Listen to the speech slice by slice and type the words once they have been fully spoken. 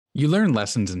You learn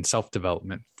lessons in self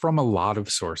development from a lot of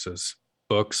sources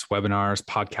books, webinars,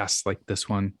 podcasts like this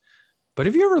one. But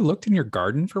have you ever looked in your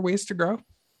garden for ways to grow?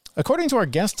 According to our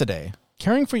guest today,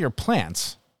 caring for your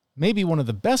plants may be one of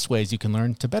the best ways you can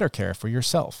learn to better care for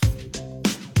yourself.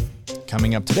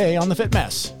 Coming up today on The Fit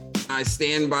Mess. I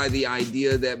stand by the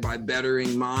idea that by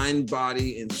bettering mind,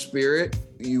 body, and spirit,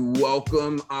 you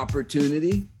welcome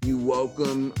opportunity, you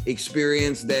welcome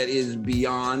experience that is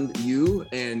beyond you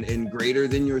and greater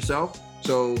than yourself.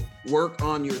 So work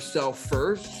on yourself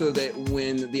first so that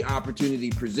when the opportunity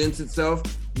presents itself,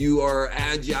 you are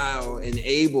agile and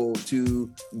able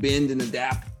to bend and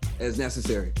adapt as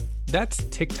necessary. That's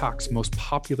TikTok's most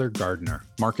popular gardener,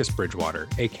 Marcus Bridgewater,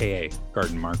 aka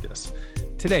Garden Marcus.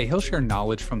 Today, he'll share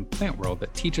knowledge from the plant world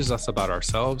that teaches us about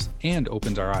ourselves and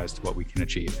opens our eyes to what we can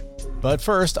achieve. But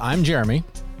first, I'm Jeremy.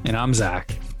 And I'm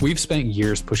Zach. We've spent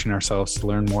years pushing ourselves to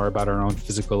learn more about our own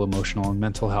physical, emotional, and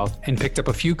mental health and picked up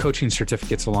a few coaching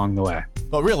certificates along the way.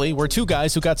 But really, we're two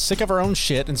guys who got sick of our own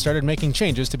shit and started making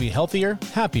changes to be healthier,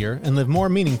 happier, and live more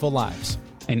meaningful lives.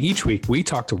 And each week, we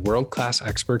talk to world-class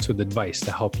experts with advice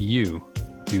to help you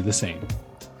do the same.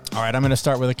 All right, I'm going to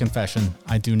start with a confession.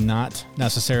 I do not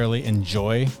necessarily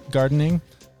enjoy gardening,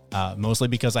 mostly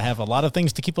because I have a lot of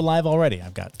things to keep alive already.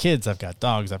 I've got kids, I've got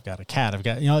dogs, I've got a cat,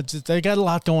 I got a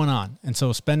lot going on. And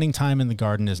so spending time in the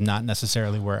garden is not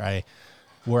necessarily where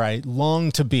I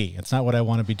long to be. It's not what I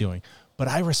want to be doing. But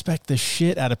I respect the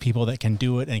shit out of people that can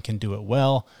do it and can do it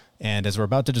well. And as we're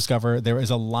about to discover, there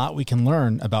is a lot we can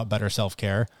learn about better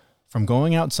self-care from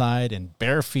going outside and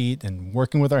bare feet and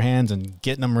working with our hands and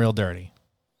getting them real dirty.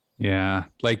 Yeah,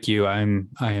 like you, I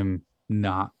am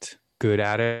not good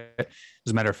at it.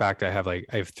 As a matter of fact, I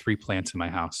have 3 plants in my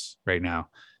house right now.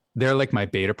 They're like my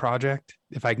beta project.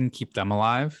 If I can keep them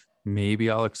alive,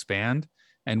 maybe I'll expand.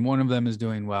 And one of them is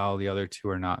doing well. The other 2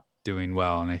 are not doing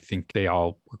well. And I think they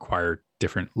all require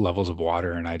different levels of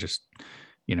water. And I just,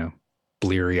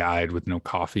 bleary eyed with no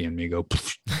coffee in me go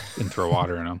and throw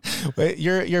water in them. Wait,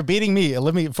 you're beating me.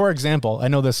 Let me, for example, I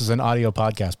know this is an audio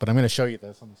podcast, but I'm going to show you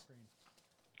this on the screen.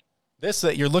 This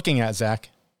that you're looking at, Zach,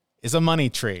 is a money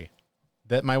tree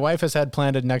that my wife has had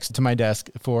planted next to my desk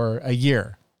for a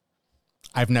year.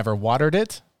 I've never watered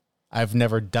it. I've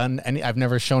never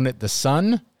shown it the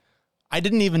sun. I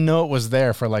didn't even know it was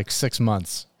there for like 6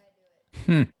 months.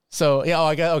 So, yeah,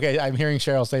 I'm hearing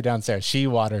Cheryl say downstairs, she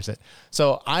waters it.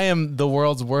 So I am the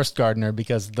world's worst gardener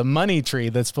because the money tree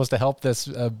that's supposed to help this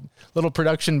little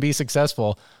production be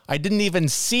successful, I didn't even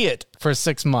see it for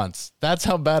 6 months. That's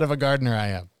how bad of a gardener I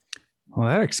am. Well,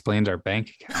 that explains our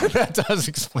bank account. That does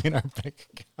explain our bank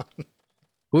account.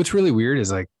 What's really weird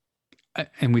is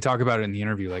and we talk about it in the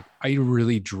interview, I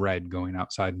really dread going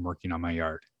outside and working on my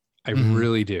yard. I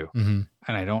really do. Mm-hmm.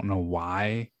 And I don't know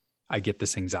why. I get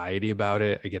this anxiety about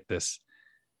it. I get this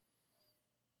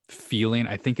feeling.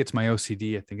 I think it's my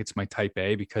OCD. I think it's my type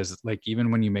A because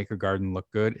even when you make a garden look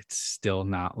good, it's still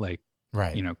not right.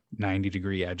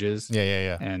 90-degree edges.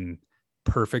 Yeah. And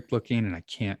perfect looking.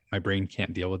 And my brain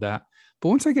can't deal with that. But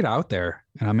once I get out there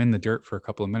and I'm in the dirt for a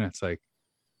couple of minutes, it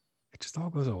just all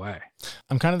goes away.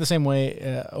 I'm kind of the same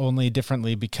way, only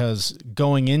differently because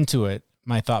going into it,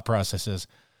 my thought process is,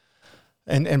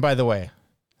 and by the way,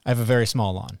 I have a very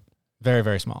small lawn. Very,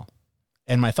 very small.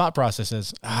 And my thought process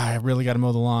is, I really got to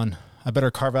mow the lawn. I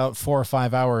better carve out 4 or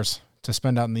 5 hours to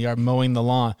spend out in the yard mowing the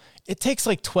lawn. It takes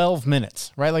 12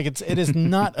 minutes, right? It is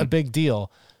not a big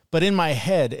deal. But in my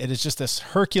head, it is just this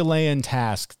Herculean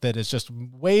task that is just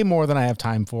way more than I have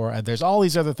time for. There's all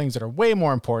these other things that are way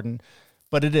more important.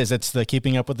 But it's the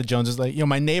keeping up with the Joneses.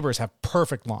 My neighbors have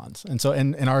perfect lawns. And so,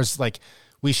 and ours,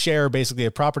 we share basically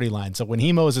a property line. So when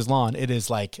he mows his lawn, it is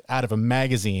out of a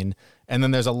magazine. And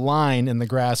then there's a line in the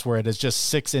grass where it is just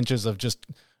 6 inches of just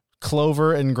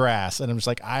clover and grass. And I'm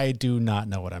just I do not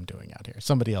know what I'm doing out here.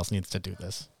 Somebody else needs to do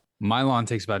this. My lawn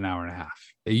takes about an hour and a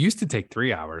half. It used to take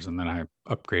 3 hours and then I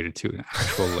upgraded to an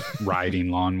actual riding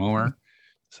lawnmower.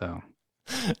 So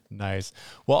nice.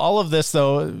 Well, all of this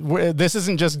though, this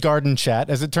isn't just garden chat.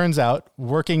 As it turns out,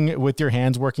 working with your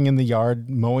hands, working in the yard,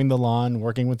 mowing the lawn,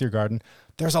 working with your garden,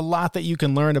 there's a lot that you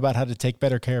can learn about how to take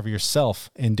better care of yourself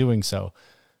in doing so.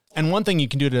 And one thing you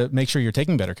can do to make sure you're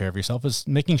taking better care of yourself is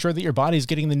making sure that your body's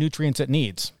getting the nutrients it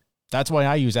needs. That's why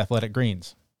I use Athletic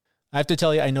Greens. I have to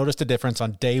tell you, I noticed a difference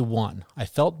on day 1. I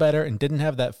felt better and didn't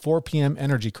have that 4 p.m.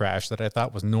 energy crash that I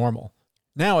thought was normal.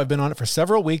 Now I've been on it for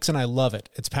several weeks and I love it.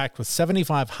 It's packed with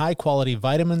 75 high-quality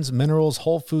vitamins, minerals,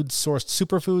 whole foods sourced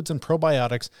superfoods, and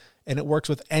probiotics, and it works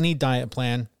with any diet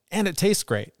plan, and it tastes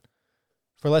great.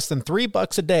 For less than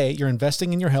 $3 a day, you're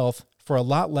investing in your health for a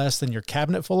lot less than your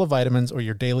cabinet full of vitamins or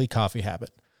your daily coffee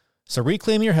habit. So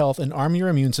reclaim your health and arm your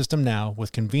immune system now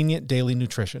with convenient daily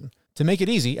nutrition. To make it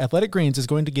easy, Athletic Greens is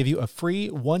going to give you a free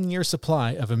 1-year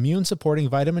supply of immune-supporting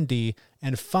vitamin D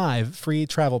and 5 free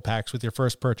travel packs with your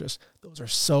first purchase. Those are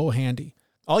so handy.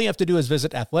 All you have to do is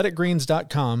visit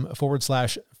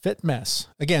athleticgreens.com/fitmess.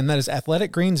 Again, that is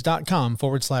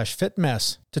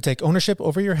athleticgreens.com/fitmess to take ownership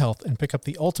over your health and pick up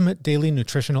the ultimate daily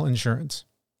nutritional insurance.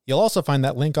 You'll also find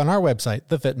that link on our website,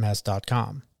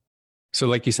 thefitmess.com. So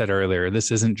like you said earlier,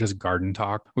 this isn't just garden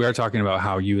talk. We are talking about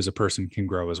how you as a person can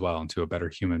grow as well into a better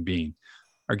human being.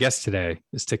 Our guest today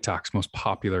is TikTok's most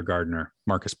popular gardener,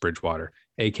 Marcus Bridgewater,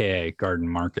 aka Garden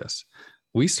Marcus.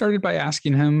 We started by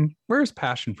asking him where his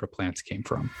passion for plants came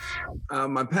from.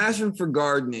 My passion for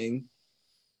gardening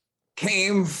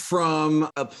came from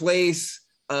a place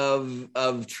of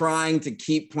trying to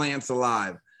keep plants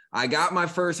alive. I got my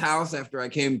first house after I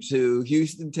came to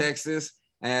Houston, Texas,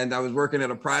 and I was working at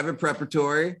a private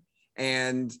preparatory,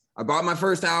 and I bought my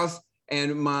first house,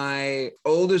 and my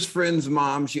oldest friend's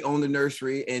mom, she owned a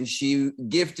nursery, and she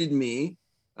gifted me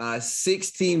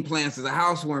 16 plants as a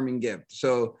housewarming gift.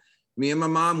 So me and my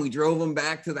mom, we drove them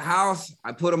back to the house.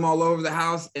 I put them all over the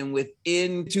house, and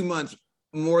within 2 months,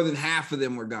 more than half of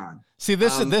them were gone. See,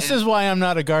 this is why I'm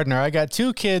not a gardener. I got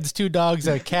 2 kids, 2 dogs,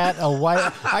 a cat, a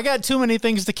wife. I got too many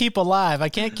things to keep alive. I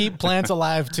can't keep plants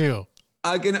alive too.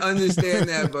 I can understand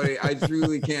that, buddy. I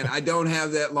truly can. I don't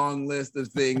have that long list of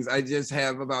things. I just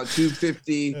have about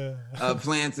 250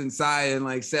 plants inside and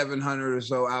like 700 or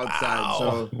so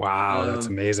outside. Wow, that's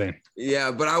amazing. Yeah,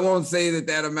 but I won't say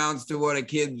that amounts to what a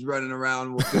kid's running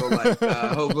around will feel like.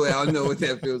 Hopefully I'll know what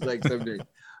that feels like someday.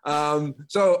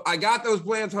 So I got those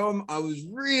plants home. I was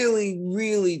really,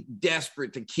 really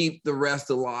desperate to keep the rest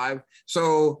alive.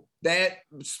 So that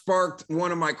sparked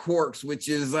one of my quirks, which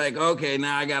is like, okay,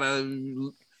 now I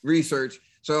gotta research.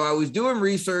 So I was doing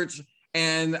research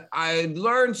and I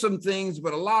learned some things,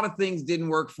 but a lot of things didn't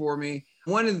work for me.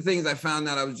 One of the things I found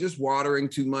out I was just watering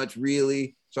too much,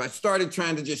 really. So I started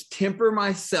trying to just temper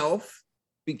myself,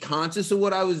 be conscious of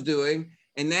what I was doing.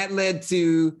 And that led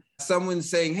to someone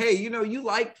saying, hey, you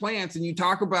like plants and you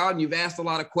talk about, and you've asked a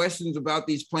lot of questions about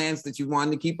these plants that you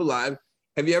wanted to keep alive.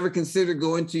 Have you ever considered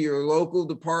going to your local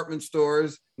department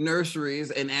stores,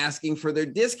 nurseries, and asking for their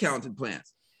discounted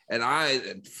plants? And I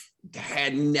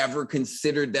had never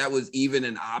considered that was even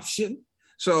an option.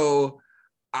 So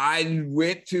I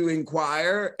went to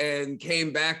inquire and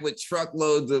came back with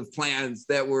truckloads of plants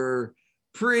that were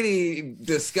pretty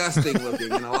disgusting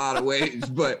looking in a lot of ways,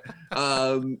 but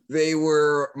they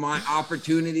were my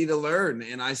opportunity to learn.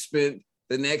 And I spent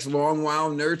the next long while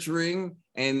nurturing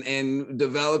and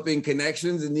developing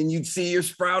connections, and then you'd see your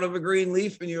sprout of a green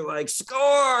leaf and you're like,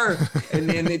 score, and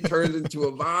then it turns into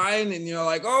a vine and you're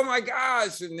like, oh my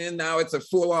gosh, and then now it's a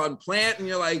full-on plant and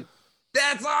you're like,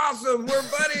 that's awesome, we're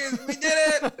buddies, we did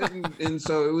it. And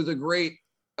so it was a great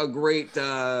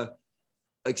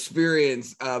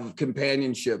experience of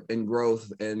companionship and growth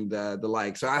and the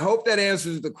like. So I hope that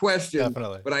answers the question.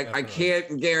 Definitely. But I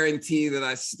can't guarantee that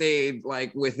I stayed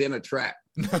like within a track.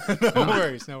 No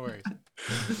worries.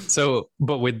 So,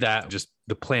 but with that, just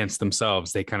the plants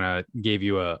themselves, they kind of gave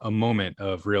you a moment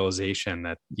of realization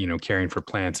that, caring for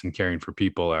plants and caring for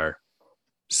people are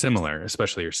similar,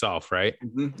 especially yourself, right?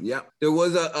 Mm-hmm. Yeah. There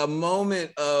was a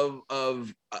moment of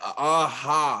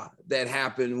aha that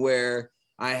happened where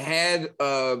I had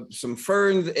some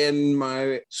ferns and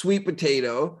my sweet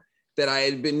potato that I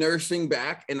had been nursing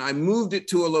back, and I moved it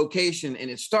to a location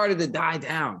and it started to die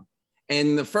down.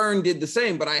 And the fern did the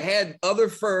same, but I had other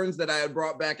ferns that I had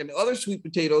brought back and other sweet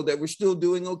potato that were still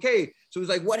doing okay. So it was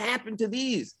like, what happened to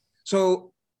these?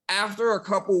 So after a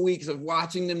couple weeks of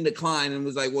watching them decline and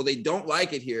was like, well, they don't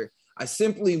like it here, I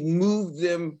simply moved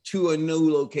them to a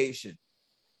new location.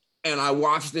 And I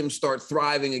watched them start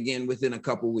thriving again within a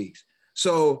couple weeks.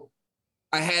 So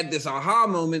I had this aha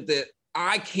moment that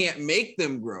I can't make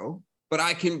them grow, but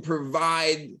I can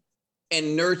provide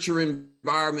and nurture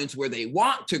environments where they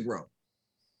want to grow.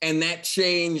 And that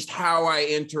changed how I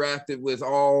interacted with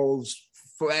all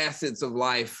facets of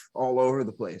life all over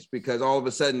the place, because all of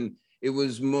a sudden it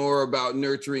was more about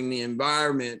nurturing the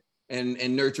environment and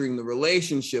nurturing the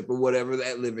relationship of whatever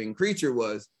that living creature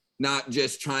was, not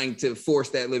just trying to force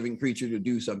that living creature to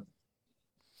do something.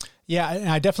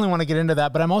 Yeah, I definitely want to get into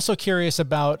that, but I'm also curious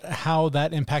about how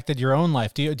that impacted your own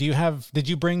life. Did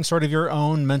you bring sort of your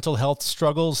own mental health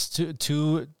struggles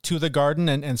to the garden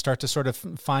and start to sort of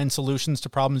find solutions to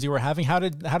problems you were having? How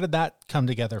did that come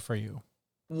together for you?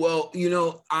 Well,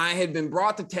 I had been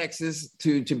brought to Texas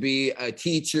to be a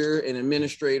teacher, an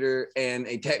administrator, and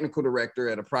a technical director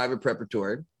at a private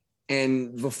preparatory.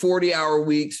 And the 40-hour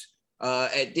weeks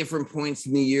at different points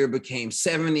in the year became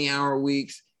 70-hour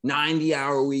weeks,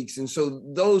 90-hour weeks. And so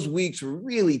those weeks were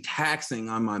really taxing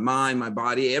on my mind, my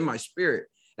body, and my spirit.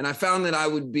 And I found that I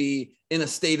would be in a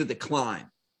state of decline,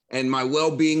 and my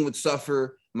well-being would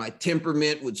suffer, my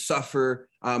temperament would suffer,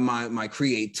 my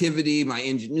creativity, my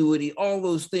ingenuity, all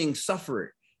those things suffering.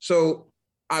 So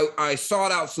I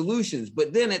sought out solutions,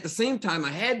 but then at the same time,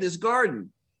 I had this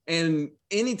garden. And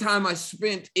anytime I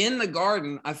spent in the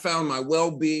garden, I found my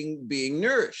well-being being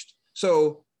nourished.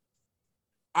 So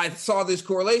I saw this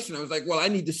correlation. I was like, well, I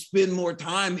need to spend more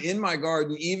time in my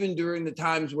garden, even during the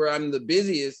times where I'm the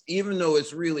busiest, even though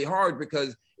it's really hard,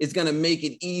 because it's going to make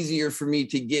it easier for me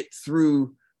to get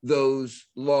through those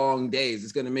long days.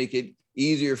 It's going to make it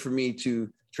easier for me to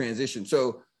transition.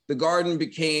 So the garden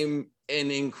became an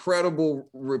incredible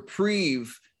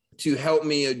reprieve to help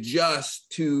me adjust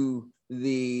to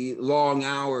the long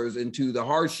hours and to the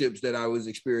hardships that I was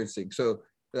experiencing. So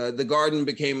the garden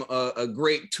became a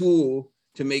great tool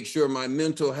to make sure my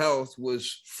mental health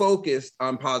was focused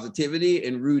on positivity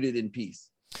and rooted in peace.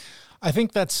 I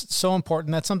think that's so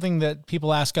important. That's something that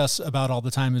people ask us about all the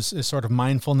time is sort of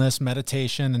mindfulness,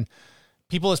 meditation, and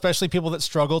people, especially people that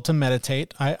struggle to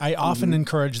meditate. I often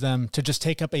encourage them to just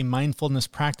take up a mindfulness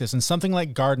practice, and something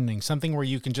like gardening, something where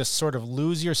you can just sort of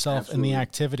lose yourself in the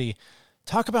activity.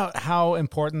 Talk about how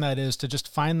important that is to just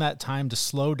find that time to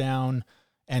slow down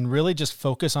and really just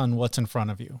focus on what's in front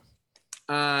of you.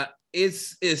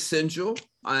 It's essential.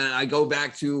 I go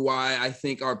back to why I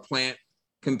think our plant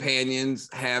companions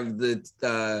have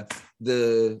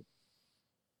the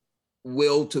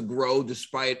will to grow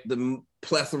despite the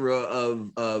plethora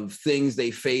of things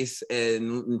they face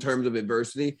in terms of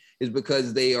adversity, is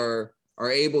because they are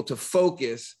able to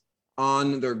focus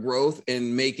on their growth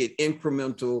and make it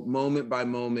incremental, moment by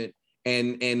moment,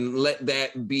 and let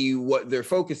that be what their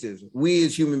focus is. We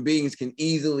as human beings can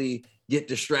easily get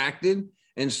distracted.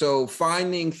 And so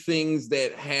finding things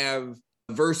that have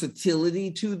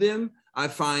versatility to them, I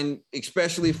find,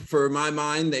 especially for my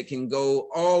mind that can go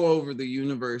all over the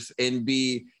universe and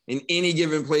be in any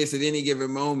given place at any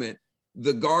given moment,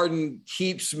 the garden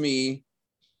keeps me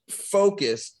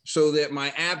focused so that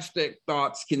my abstract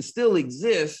thoughts can still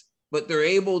exist, but they're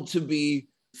able to be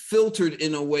filtered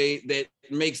in a way that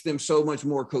makes them so much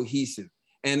more cohesive.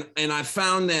 And I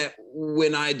found that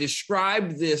when I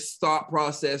described this thought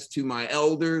process to my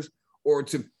elders or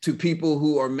to people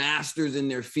who are masters in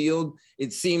their field,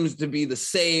 it seems to be the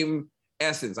same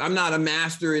essence. I'm not a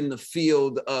master in the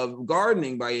field of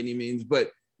gardening by any means, but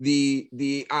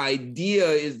the idea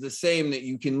is the same, that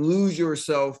you can lose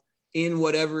yourself in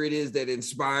whatever it is that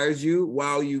inspires you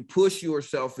while you push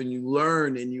yourself and you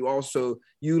learn, and you also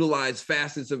utilize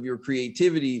facets of your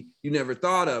creativity you never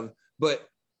thought of. But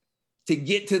to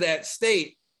get to that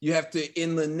state, you have to,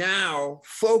 in the now,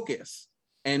 focus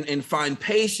and find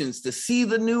patience to see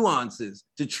the nuances,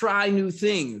 to try new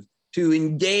things, to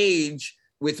engage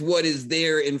with what is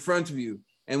there in front of you.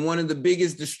 And one of the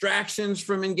biggest distractions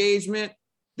from engagement,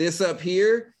 this up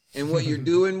here and what you're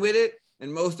doing with it.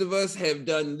 And most of us have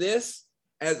done this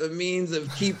as a means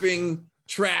of keeping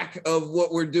track of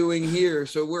what we're doing here.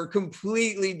 So we're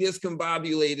completely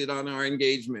discombobulated on our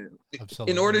engagement.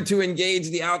 Absolutely. In order to engage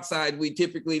the outside, we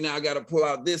typically now got to pull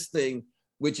out this thing,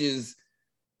 which is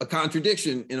a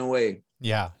contradiction in a way.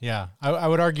 Yeah. I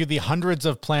would argue the hundreds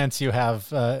of plants you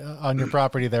have on your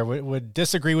property there would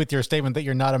disagree with your statement that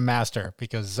you're not a master,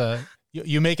 because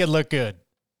you make it look good.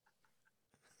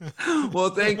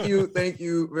 Well, thank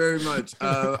you very much.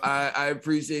 I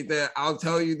appreciate that. I'll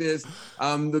tell you this: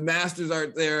 the masters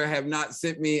out there have not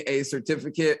sent me a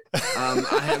certificate.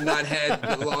 I have not had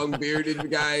the long bearded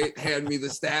guy hand me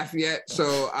the staff yet,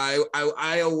 so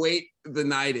I await the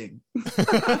knighting.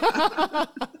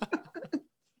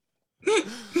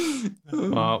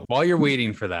 While you're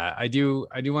waiting for that, I do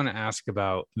want to ask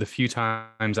about the few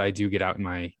times I do get out in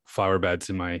my flower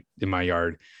beds in my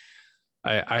yard.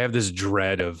 I have this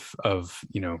dread of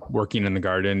working in the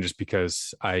garden, just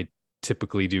because I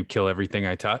typically do kill everything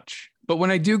I touch. But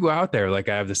when I do go out there, like,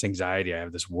 I have this anxiety, I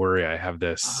have this worry, I have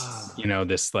this,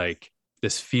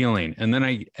 this feeling, and then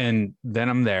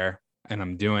I'm there and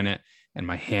I'm doing it, and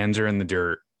my hands are in the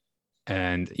dirt.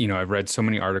 And, I've read so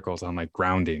many articles on like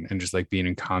grounding and just like being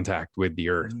in contact with the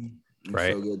earth.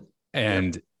 Right. So good.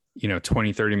 And,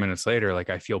 20, 30 minutes later, like,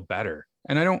 I feel better,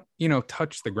 and I don't,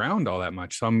 touch the ground all that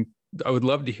much. So I would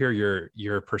love to hear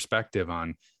your perspective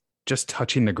on just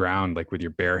touching the ground, like with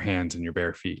your bare hands and your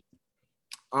bare feet.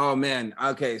 Oh man.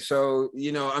 Okay. So,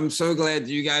 I'm so glad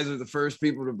you guys are the first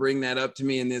people to bring that up to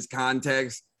me in this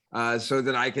context, so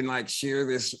that I can like share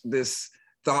this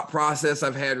thought process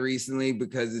I've had recently,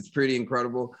 because it's pretty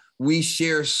incredible. we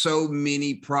share so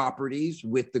many properties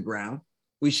with the ground.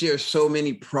 We share so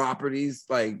many properties,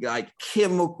 like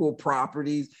chemical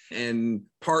properties and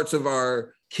parts of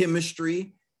our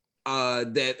chemistry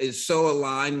that is so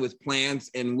aligned with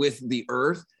plants and with the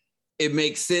earth. It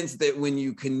makes sense that when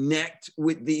you connect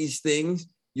with these things,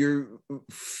 you're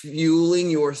fueling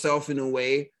yourself in a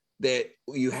way that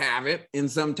you haven't in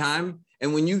some time.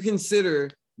 And when you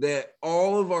consider that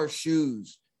all of our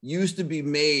shoes used to be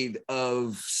made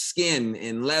of skin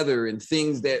and leather and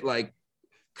things that like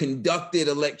conducted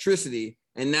electricity,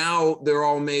 and now they're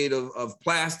all made of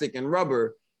plastic and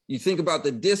rubber, you think about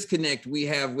the disconnect we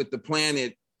have with the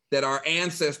planet that our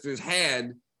ancestors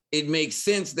had. It makes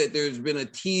sense that there's been a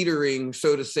teetering,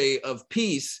 so to say, of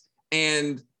peace.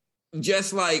 And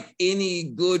just like any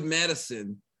good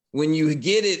medicine, when you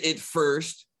get it at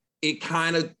first, it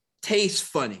kind of tastes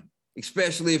funny,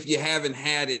 especially if you haven't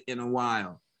had it in a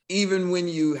while. Even when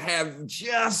you have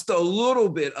just a little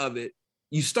bit of it,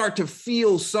 you start to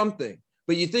feel something.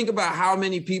 But you think about how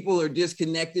many people are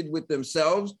disconnected with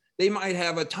themselves. They might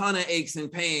have a ton of aches and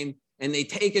pain, and they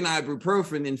take an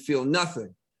ibuprofen and feel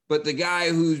nothing. But the guy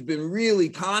who's been really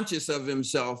conscious of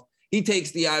himself, he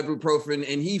takes the ibuprofen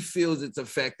and he feels its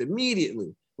effect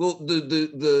immediately. Well,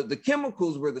 the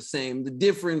chemicals were the same. The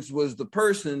difference was the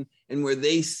person and where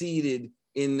they seated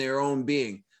in their own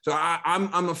being. So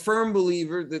I'm a firm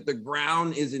believer that the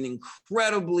ground is an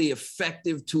incredibly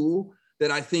effective tool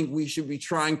that I think we should be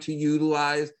trying to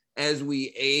utilize as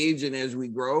we age and as we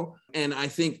grow. And I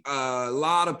think a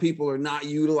lot of people are not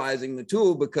utilizing the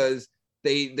tool because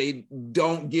they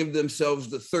don't give themselves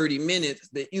the 30 minutes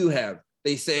that you have.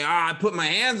 They say, I put my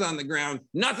hands on the ground,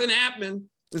 nothing happened.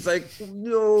 It's like,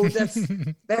 no,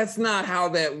 that's not how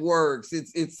that works.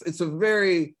 It's a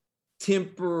very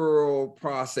temporal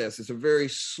process. It's a very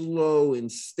slow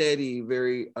and steady,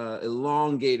 very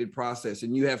elongated process.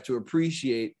 And you have to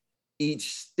appreciate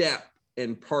each step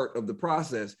and part of the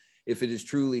process if it is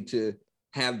truly to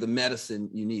have the medicine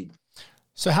you need.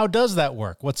 So how does that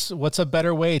work? What's a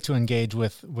better way to engage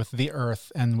with the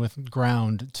earth and with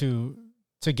ground to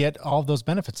get all those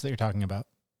benefits that you're talking about?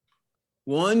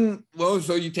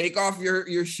 So you take off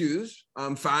your shoes,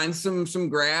 find some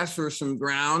grass or some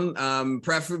ground,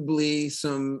 preferably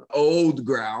some old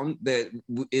ground that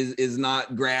is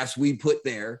not grass we put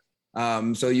there.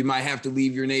 So you might have to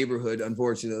leave your neighborhood,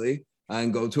 unfortunately,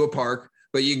 and go to a park.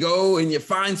 But you go and you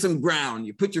find some ground,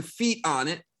 you put your feet on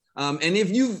it. And if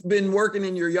you've been working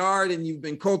in your yard and you've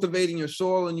been cultivating your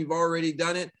soil and you've already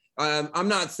done it, I'm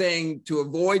not saying to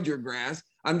avoid your grass.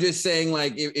 I'm just saying,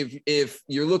 like, if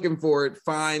you're looking for it,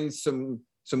 find some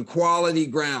quality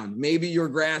ground. Maybe your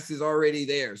grass is already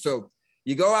there. So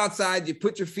you go outside, you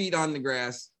put your feet on the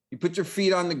grass, you put your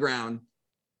feet on the ground,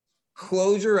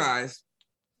 close your eyes,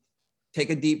 take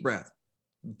a deep breath,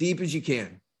 deep as you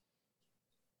can.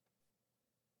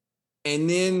 And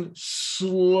then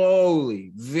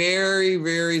slowly, very,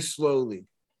 very slowly,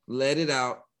 let it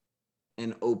out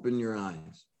and open your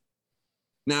eyes.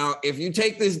 Now, if you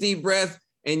take this deep breath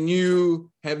and you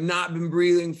have not been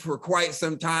breathing for quite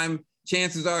some time,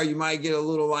 chances are you might get a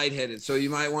little lightheaded. So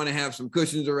you might want to have some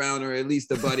cushions around, or at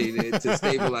least a buddy to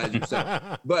stabilize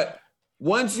yourself. But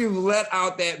once you've let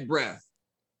out that breath,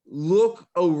 look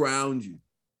around you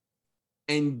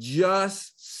and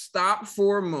just stop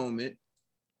for a moment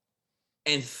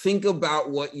and think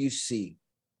about what you see.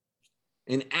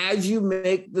 And as you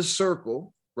make the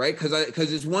circle, right?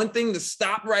 Because it's one thing to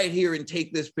stop right here and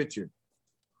take this picture,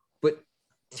 but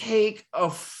take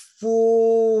a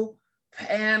full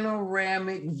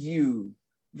panoramic view,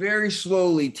 very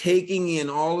slowly taking in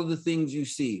all of the things you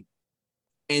see,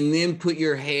 and then put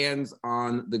your hands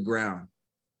on the ground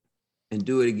and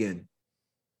do it again.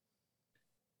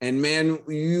 And man,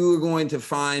 you are going to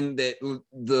find that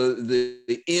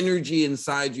the energy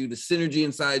inside you, the synergy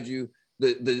inside you,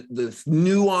 the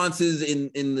nuances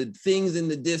in the things in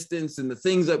the distance and the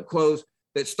things up close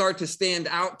that start to stand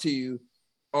out to you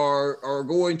are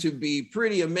going to be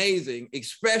pretty amazing,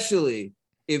 especially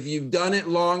if you've done it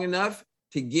long enough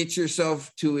to get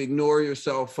yourself to ignore your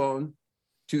cell phone,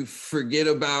 to forget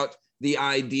about the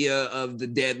idea of the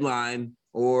deadline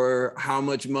or how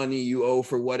much money you owe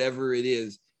for whatever it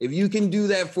is. If you can do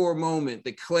that for a moment,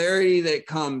 the clarity that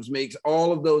comes makes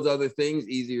all of those other things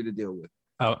easier to deal with.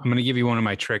 I'm going to give you one of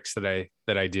my tricks that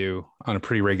I do on a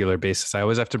pretty regular basis. I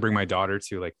always have to bring my daughter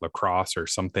to like lacrosse or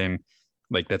something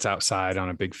like that's outside on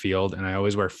a big field. And I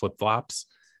always wear flip-flops.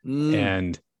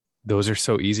 And those are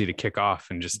so easy to kick off,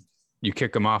 and just, you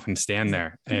kick them off and stand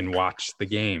there and watch the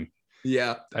game.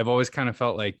 Yeah. I've always kind of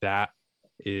felt like that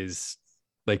is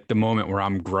like the moment where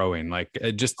I'm growing, like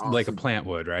just awesome. Like a plant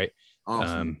would, right?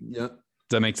 Awesome. Yeah.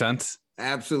 that make sense?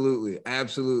 Absolutely.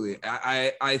 Absolutely.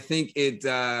 I think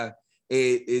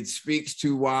it speaks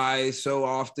to why so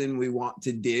often we want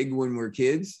to dig when we're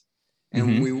kids,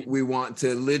 and we want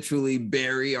to literally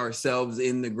bury ourselves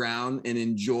in the ground and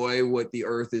enjoy what the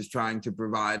earth is trying to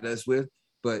provide us with.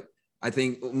 But I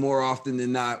think more often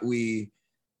than not, we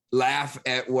laugh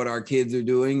at what our kids are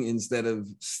doing instead of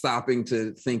stopping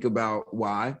to think about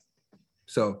why.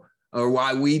 So, or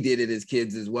why we did it as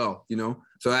kids as well, you know?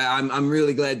 So I'm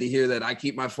really glad to hear that. I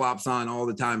keep my flops on all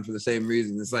the time for the same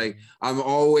reason. It's like, I'm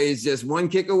always just one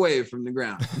kick away from the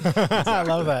ground. I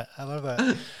love that. I love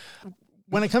that.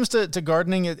 When it comes to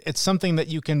gardening, it's something that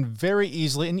you can very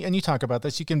easily, and you talk about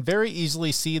this, you can very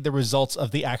easily see the results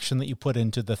of the action that you put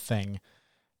into the thing.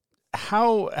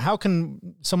 How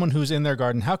can someone who's in their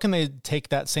garden, how can they take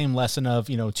that same lesson of,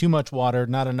 too much water,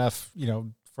 not enough,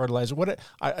 fertilizer?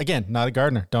 Again, not a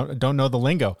gardener, don't know the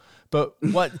lingo, but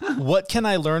what can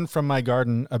I learn from my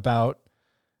garden about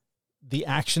the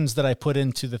actions that I put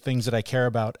into the things that I care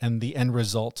about and the end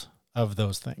result of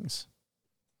those things?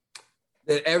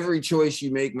 That every choice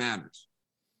you make matters.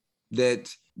 That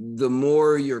the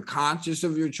more you're conscious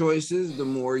of your choices, the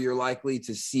more you're likely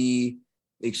to see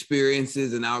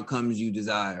experiences and outcomes you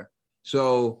desire.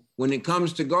 So when it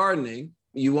comes to gardening,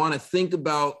 you want to think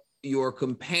about your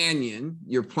companion,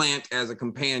 your plant as a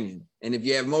companion. And if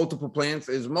you have multiple plants,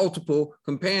 there's multiple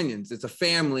companions. It's a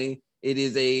family. It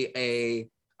is a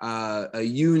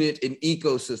unit, an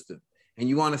ecosystem. And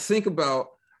you want to think about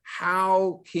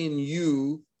how can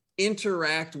you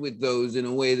interact with those in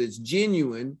a way that's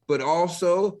genuine, but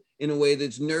also in a way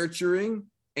that's nurturing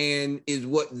and is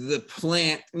what the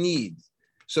plant needs.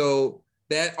 So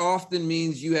that often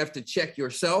means you have to check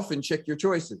yourself and check your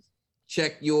choices,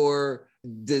 check your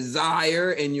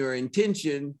desire and your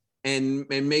intention, and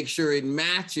make sure it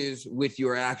matches with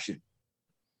your action.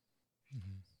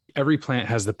 Every plant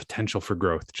has the potential for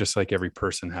growth, just like every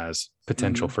person has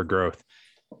potential for growth.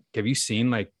 Have you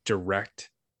seen like direct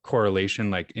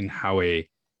correlation, like in how a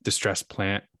distressed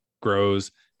plant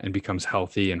grows and becomes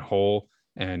healthy and whole,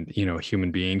 and a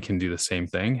human being can do the same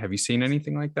thing? Have you seen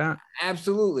anything like that?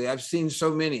 Absolutely. I've seen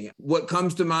so many. What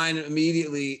comes to mind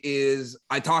immediately is,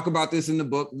 I talk about this in the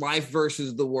book, Life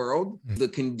versus the World, the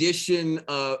condition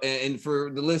of, and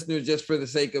for the listeners, just for the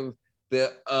sake of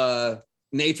the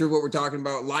nature of what we're talking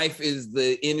about, life is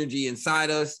the energy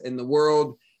inside us, and the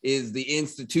world is the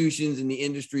institutions and the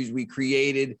industries we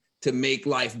created to make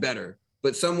life better.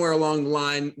 But somewhere along the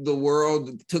line, the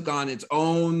world took on its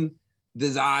own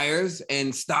desires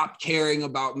and stopped caring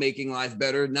about making life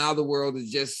better. Now the world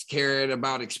is just caring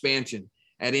about expansion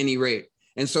at any rate.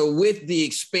 And so with the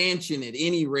expansion at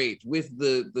any rate, with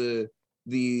the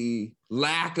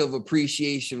lack of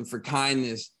appreciation for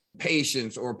kindness,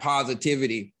 patience, or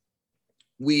positivity,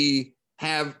 we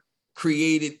have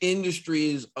created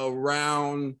industries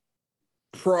around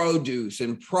produce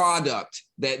and product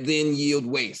that then yield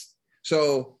waste.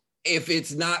 So if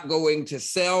it's not going to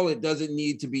sell, it doesn't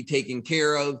need to be taken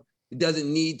care of. It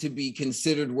doesn't need to be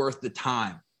considered worth the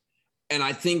time. And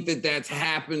I think that that's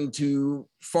happened to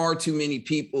far too many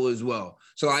people as well.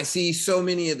 So I see so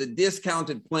many of the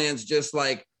discounted plants, just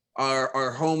like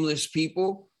our homeless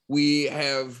people. We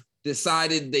have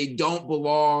decided they don't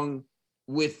belong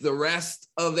with the rest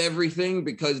of everything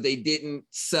because they didn't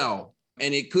sell.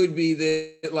 And it could be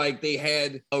that like they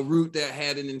had a root that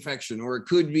had an infection, or it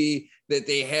could be that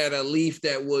they had a leaf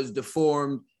that was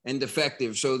deformed and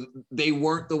defective. So they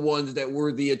weren't the ones that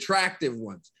were the attractive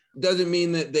ones. Doesn't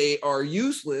mean that they are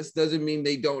useless. Doesn't mean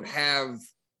they don't have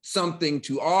something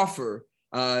to offer.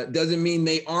 Doesn't mean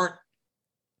they aren't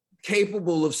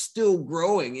capable of still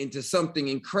growing into something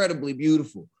incredibly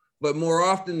beautiful. But more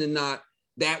often than not,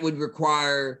 that would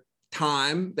require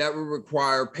time, that would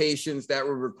require patience, that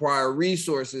would require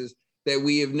resources that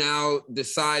we have now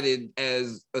decided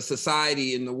as a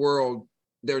society in the world,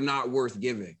 they're not worth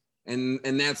giving. And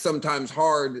that's sometimes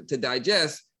hard to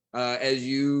digest as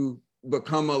you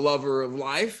become a lover of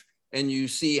life and you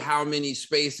see how many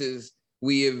spaces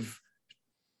we have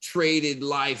traded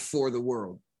life for the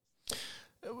world.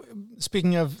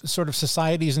 Speaking of sort of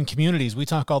societies and communities, we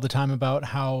talk all the time about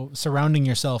how surrounding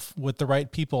yourself with the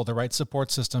right people, the right support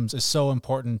systems is so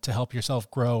important to help yourself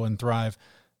grow and thrive.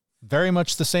 Very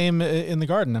much the same in the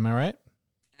garden. Am I right?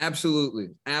 Absolutely.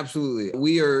 Absolutely.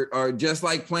 We are just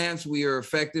like plants. We are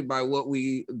affected by what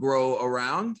we grow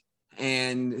around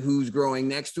and who's growing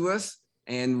next to us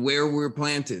and where we're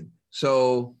planted.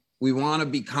 So we want to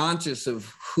be conscious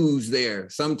of who's there.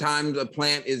 Sometimes a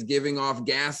plant is giving off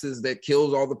gases that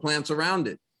kills all the plants around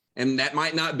it. And that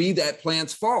might not be that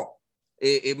plant's fault.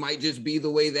 It might just be the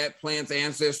way that plant's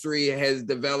ancestry has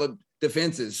developed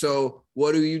defenses. So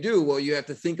what do? Well, you have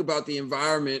to think about the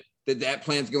environment that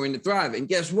plant's going to thrive. And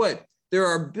guess what? There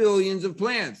are billions of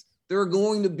plants. There are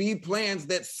going to be plants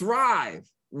that thrive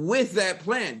with that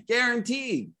plant,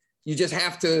 guaranteed. You just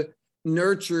have to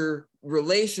nurture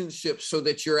relationships so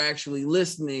that you're actually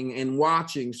listening and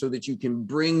watching so that you can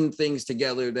bring things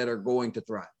together that are going to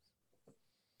thrive.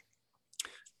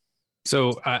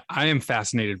 So I am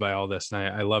fascinated by all this, and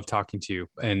I love talking to you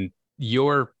and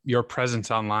your presence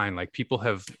online. Like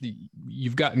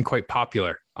you've gotten quite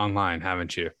popular online,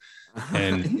 haven't you?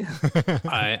 And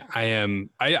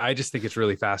I just think it's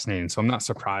really fascinating. So I'm not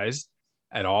surprised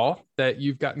at all that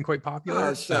you've gotten quite popular.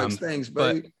 Oh, shucks, thanks,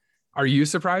 buddy. But are you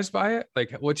surprised by it?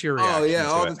 Like, what's your reaction? Oh yeah,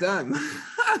 all the time.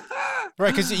 Right,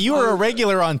 because you were a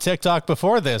regular on TikTok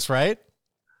before this, right?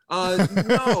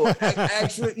 No,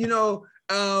 actually,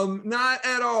 not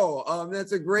at all.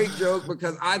 That's a great joke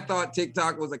because I thought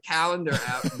TikTok was a calendar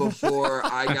app before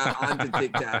I got onto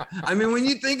TikTok. I mean, when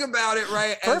you think about it,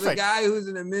 right, as a guy who's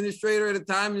an administrator at a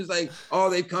time, he's like, oh,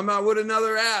 they've come out with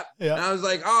another app. Yeah. And I was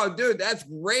like, oh, dude, that's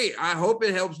great. I hope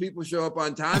it helps people show up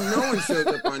on time. No one shows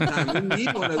up on time. We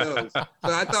need one of those. So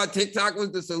I thought TikTok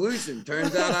was the solution.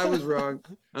 Turns out I was wrong.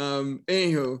 No,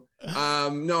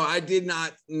 I did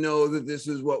not know that this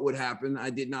is what would happen. I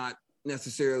did not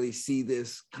necessarily see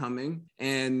this coming.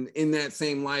 And in that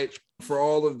same light, for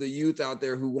all of the youth out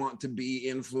there who want to be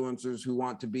influencers, who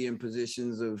want to be in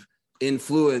positions of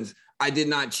influence, I did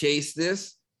not chase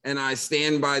this. And I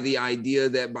stand by the idea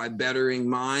that by bettering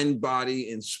mind, body,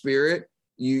 and spirit,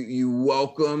 you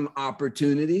welcome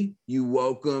opportunity, you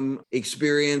welcome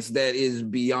experience that is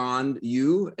beyond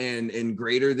you and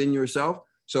greater than yourself.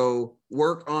 So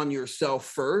work on yourself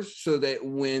first so that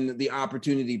when the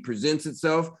opportunity presents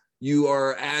itself, you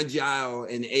are agile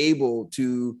and able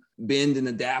to bend and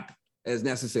adapt as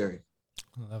necessary.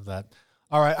 I love that.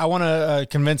 All right. I want to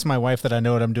convince my wife that I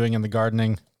know what I'm doing in the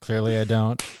gardening. Clearly I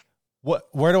don't.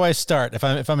 Where do I start? If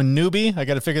I'm a newbie, I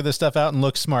got to figure this stuff out and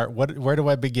look smart. Where do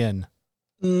I begin?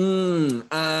 I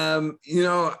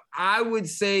would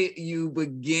say you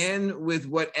begin with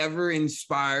whatever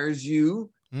inspires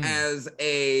you. As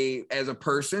a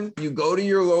person, you go to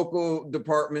your local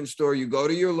department store, you go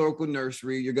to your local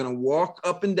nursery, you're going to walk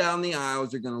up and down the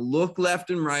aisles, you're going to look left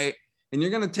and right, and you're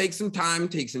going to take some time,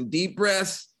 take some deep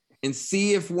breaths, and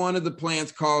see if one of the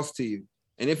plants calls to you.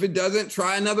 And if it doesn't,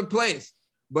 try another place.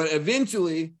 But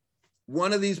eventually,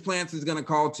 one of these plants is going to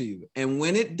call to you. And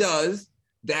when it does,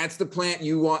 that's the plant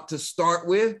you want to start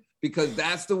with, because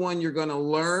that's the one you're going to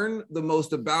learn the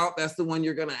most about. That's the one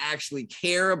you're going to actually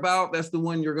care about. That's the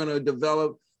one you're going to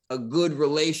develop a good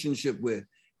relationship with.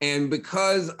 And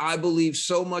because I believe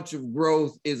so much of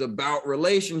growth is about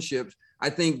relationships,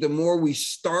 I think the more we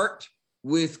start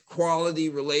with quality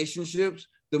relationships,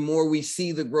 the more we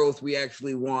see the growth we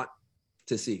actually want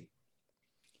to see.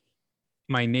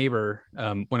 My neighbor,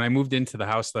 when I moved into the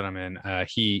house that I'm in,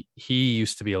 he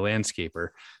used to be a landscaper,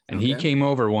 and he came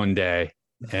over one day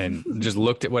and just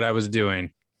looked at what I was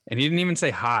doing, and he didn't even say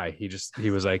hi. He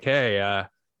was like, hey, are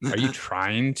you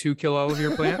trying to kill all of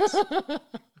your plants?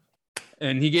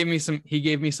 And he gave me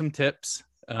some tips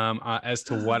as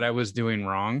to what I was doing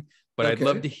wrong. But I'd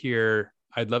love to hear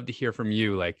from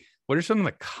you. Like, what are some of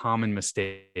the common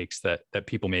mistakes that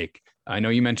people make? I know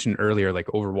you mentioned earlier, like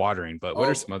overwatering, but what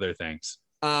are some other things?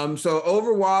 So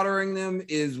overwatering them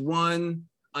is one.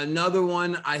 Another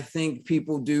one I think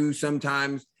people do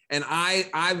sometimes, and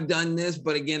I've done this,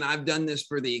 but again, I've done this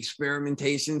for the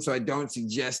experimentation, so I don't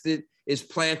suggest it, is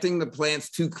planting the plants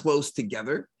too close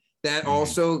together. That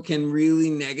also can really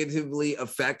negatively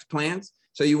affect plants.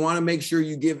 So you want to make sure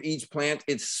you give each plant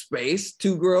its space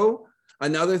to grow.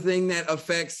 Another thing that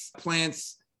affects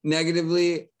plants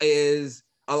negatively is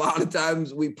a lot of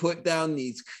times we put down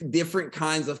these different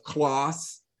kinds of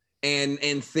cloths and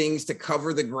things to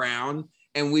cover the ground,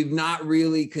 and we've not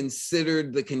really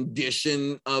considered the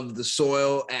condition of the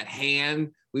soil at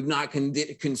hand. We've not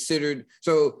considered.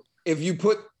 So if you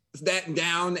put that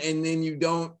down and then you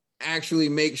don't actually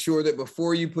make sure that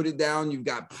before you put it down, you've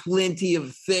got plenty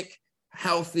of thick,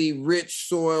 healthy, rich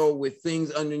soil with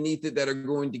things underneath it that are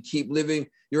going to keep living,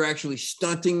 you're actually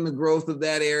stunting the growth of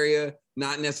that area,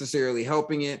 not necessarily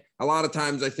helping it. A lot of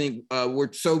times I think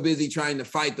we're so busy trying to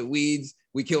fight the weeds,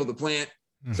 we kill the plant.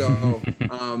 So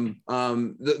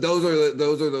those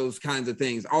are those kinds of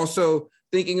things. Also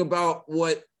thinking about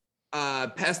what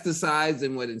pesticides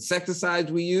and what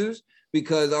insecticides we use,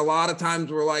 because a lot of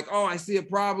times we're like, oh, I see a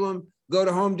problem, go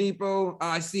to Home Depot,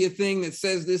 I see a thing that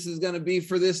says this is going to be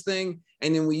for this thing,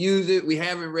 and then we use it. We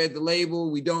haven't read the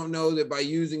label. We don't know that by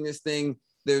using this thing,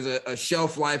 there's a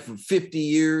shelf life of 50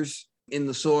 years. in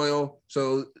the soil.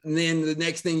 So then the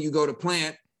next thing you go to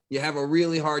plant, you have a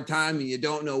really hard time and you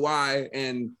don't know why.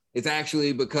 And it's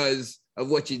actually because of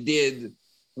what you did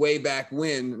way back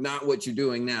when, not what you're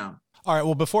doing now. All right.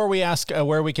 Well, before we ask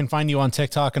where we can find you on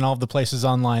TikTok and all of the places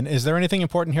online, is there anything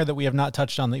important here that we have not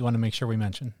touched on that you want to make sure we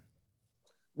mention?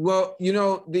 Well,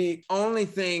 the only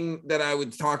thing that I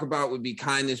would talk about would be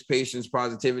kindness, patience,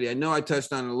 positivity. I know I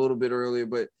touched on it a little bit earlier,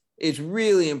 but it's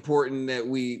really important that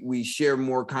we share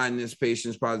more kindness,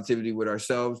 patience, positivity with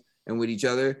ourselves and with each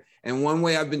other. And one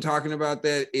way I've been talking about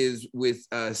that is with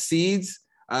seeds,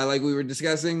 like we were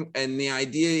discussing. And the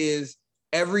idea is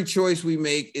every choice we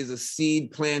make is a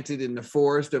seed planted in the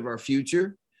forest of our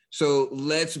future. So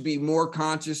let's be more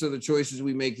conscious of the choices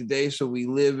we make today so we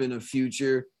live in a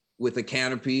future with a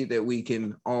canopy that we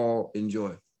can all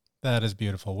enjoy. That is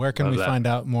beautiful. Where can we find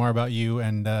out more about you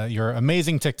and your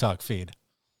amazing TikTok feed?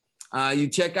 You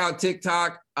check out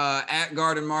TikTok at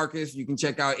Garden Marcus. You can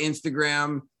check out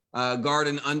Instagram,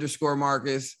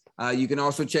 Garden_Marcus. You can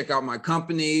also check out my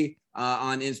company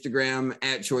on Instagram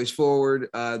at Choice Forward.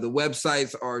 The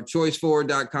websites are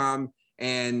choiceforward.com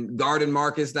and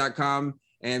gardenmarcus.com.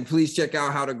 And please check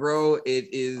out How to Grow.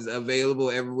 It is available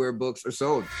everywhere books are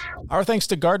sold. Our thanks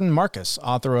to Garden Marcus,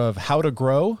 author of How to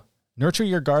Grow, Nurture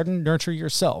Your Garden, Nurture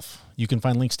Yourself. You can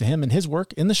find links to him and his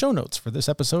work in the show notes for this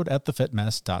episode at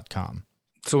thefitmess.com.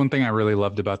 So one thing I really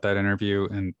loved about that interview,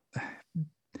 and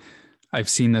I've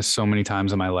seen this so many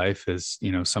times in my life, is,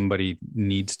 somebody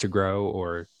needs to grow,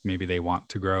 or maybe they want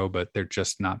to grow, but they're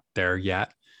just not there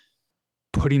yet.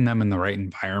 Putting them in the right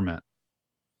environment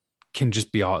can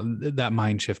just be all that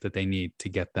mind shift that they need to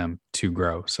get them to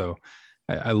grow. So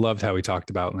I loved how he talked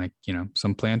about,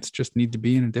 some plants just need to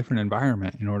be in a different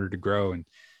environment in order to grow and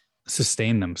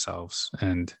sustain themselves.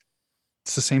 And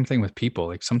it's the same thing with people.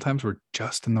 Like sometimes we're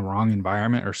just in the wrong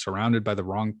environment or surrounded by the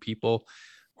wrong people,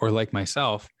 or like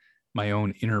myself, my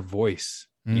own inner voice,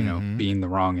 being the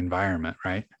wrong environment.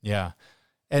 Right. Yeah.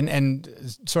 And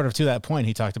sort of to that point,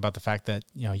 he talked about the fact that,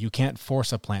 you can't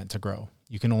force a plant to grow.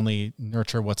 You can only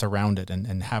nurture what's around it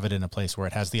and have it in a place where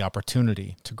it has the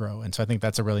opportunity to grow. And so I think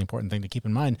that's a really important thing to keep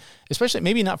in mind, especially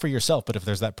maybe not for yourself, but if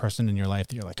there's that person in your life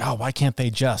that you're like, oh, why can't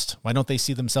they why don't they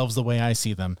see themselves the way I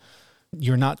see them?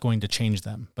 You're not going to change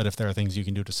them. But if there are things you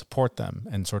can do to support them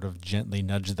and sort of gently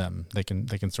nudge them, they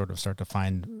can sort of start to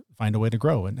find a way to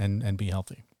grow and be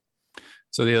healthy.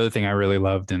 So the other thing I really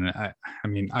loved, and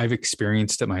I've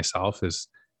experienced it myself, is,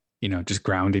 just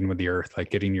grounding with the earth, like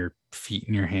getting your feet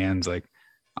and your hands like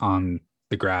on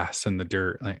the grass and the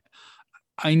dirt. Like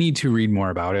I need to read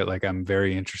more about it. Like I'm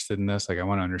very interested in this. Like I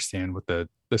want to understand what the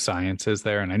science is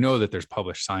there. And I know that there's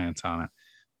published science on it,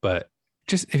 but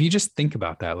if you just think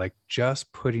about that, like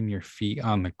just putting your feet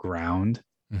on the ground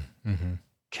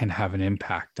can have an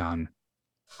impact on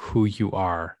who you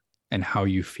are and how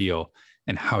you feel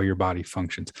and how your body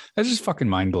functions. That's just fucking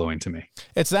mind blowing to me.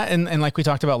 It's that. And like we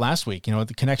talked about last week,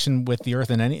 the connection with the earth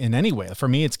in any way. For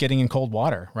me, it's getting in cold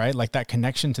water, right? Like that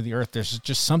connection to the earth. There's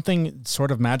just something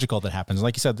sort of magical that happens.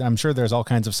 Like you said, I'm sure there's all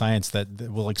kinds of science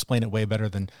that will explain it way better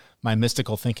than my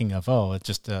mystical thinking of, it's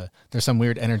just, there's some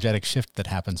weird energetic shift that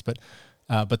happens. But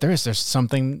there's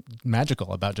something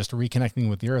magical about just reconnecting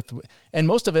with the earth. And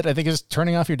most of it, I think, is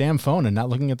turning off your damn phone and not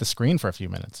looking at the screen for a few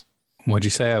minutes. What'd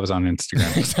you say? I was on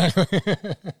Instagram. Exactly.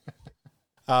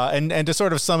 And to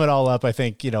sort of sum it all up, I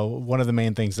think, one of the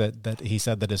main things that he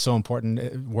said that is so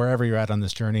important wherever you're at on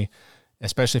this journey,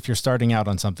 especially if you're starting out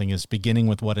on something, is beginning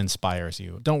with what inspires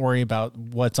you. Don't worry about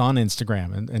what's on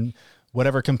Instagram and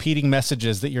whatever competing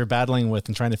messages that you're battling with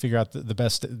and trying to figure out the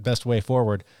best way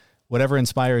forward. Whatever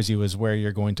inspires you is where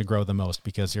you're going to grow the most,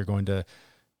 because you're going to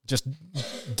just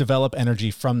develop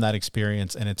energy from that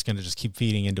experience, and it's going to just keep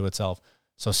feeding into itself.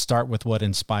 So start with what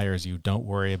inspires you. Don't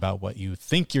worry about what you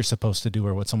think you're supposed to do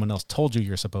or what someone else told you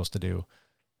you're supposed to do.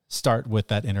 Start with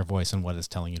that inner voice and what it's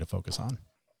telling you to focus on.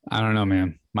 I don't know,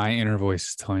 man. My inner voice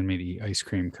is telling me to eat ice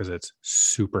cream because it's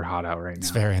super hot out right now.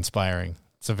 It's very inspiring.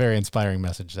 It's a very inspiring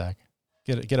message, Zach.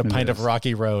 Get a pint of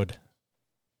Rocky Road.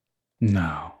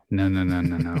 No.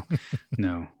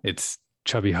 No, it's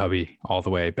Chubby Hubby all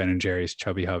the way. Ben & Jerry's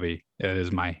Chubby Hubby. It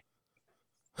is my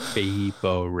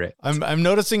favorite. I'm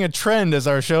noticing a trend as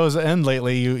our shows end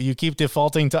lately. You keep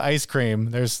defaulting to ice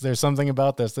cream. There's something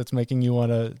about this that's making you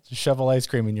want to shovel ice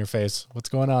cream in your face. What's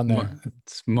going on there?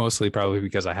 It's mostly probably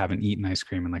because I haven't eaten ice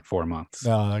cream in like 4 months.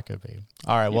 Oh, that could be.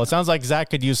 All right. Well, It sounds like Zach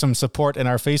could use some support in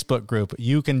our Facebook group.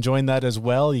 You can join that as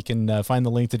well. You can find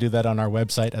the link to do that on our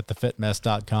website at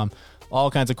thefitmess.com. All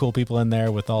kinds of cool people in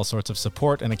there with all sorts of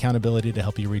support and accountability to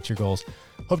help you reach your goals.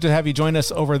 Hope to have you join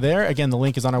us over there. Again, the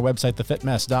link is on our website,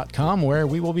 thefitmess.com, where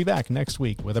we will be back next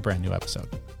week with a brand new episode.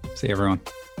 See you, everyone.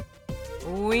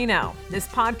 We know this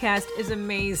podcast is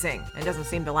amazing and doesn't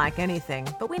seem to lack anything,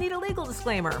 but we need a legal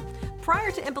disclaimer.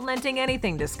 Prior to implementing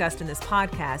anything discussed in this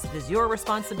podcast, it is your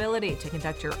responsibility to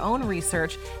conduct your own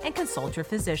research and consult your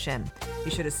physician.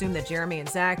 You should assume that Jeremy and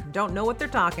Zach don't know what they're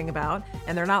talking about,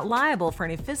 and they're not liable for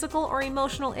any physical or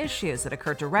emotional issues that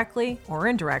occur directly or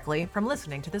indirectly from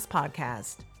listening to this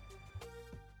podcast.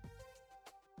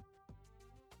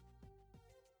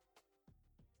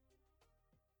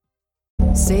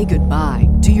 Say goodbye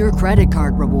to your credit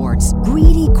card rewards.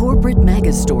 Greedy corporate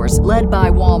mega stores, led by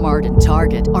Walmart and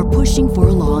Target, are pushing for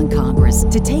a law in Congress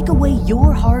to take away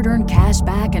your hard-earned cash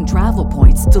back and travel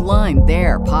points to line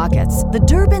their pockets. The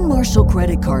Durbin-Marshall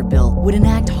credit card bill would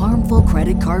enact harmful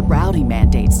credit card routing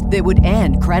mandates that would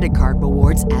end credit card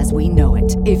rewards as we know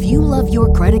it. If you love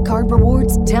your credit card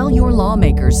rewards, tell your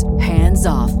lawmakers, hands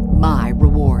off my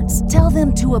rewards. Tell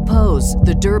them to oppose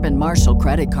the Durbin-Marshall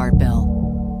credit card bill.